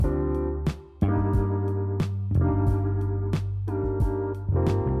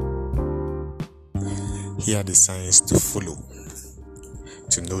Here are the signs to follow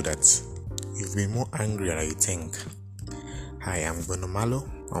to know that you've been more angry than you think. Hi, I'm Bonomalo,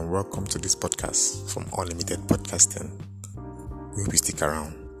 and welcome to this podcast from Unlimited Podcasting. We hope you stick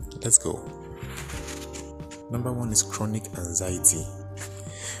around. Let's go. Number 1 is chronic anxiety.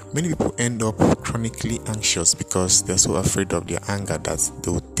 Many people end up chronically anxious because they're so afraid of their anger that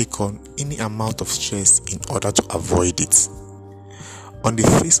they will take on any amount of stress in order to avoid it. On the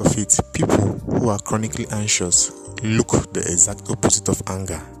face of it, people who are chronically anxious look the exact opposite of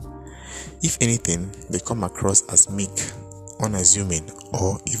anger. If anything, they come across as meek, unassuming,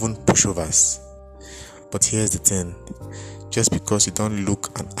 or even pushovers. But here's the thing, just because you don't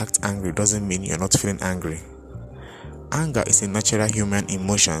look and act angry doesn't mean you're not feeling angry. Anger is a natural human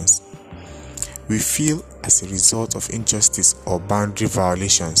emotion. We feel as a result of injustice or boundary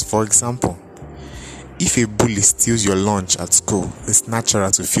violations. For example, if a bully steals your lunch at school, it's natural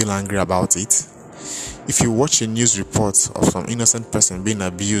to feel angry about it. If you watch a news report of some innocent person being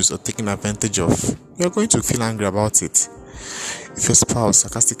abused or taken advantage of, you're going to feel angry about it. If your spouse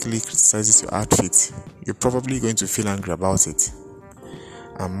sarcastically criticizes your outfit, you're probably going to feel angry about it.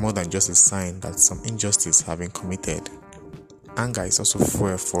 And more than just a sign that some injustice have been committed, anger is also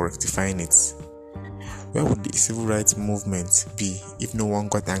fuel for rectifying it. Where would the civil rights movement be if no one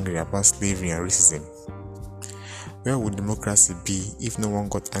got angry about slavery and racism? Where would democracy be if no one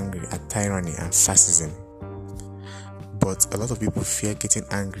got angry at tyranny and fascism? But a lot of people fear getting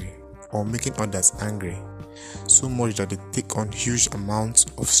angry or making others angry so much that they take on huge amounts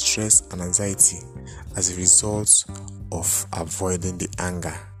of stress and anxiety as a result of avoiding the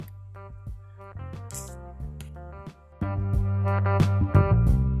anger.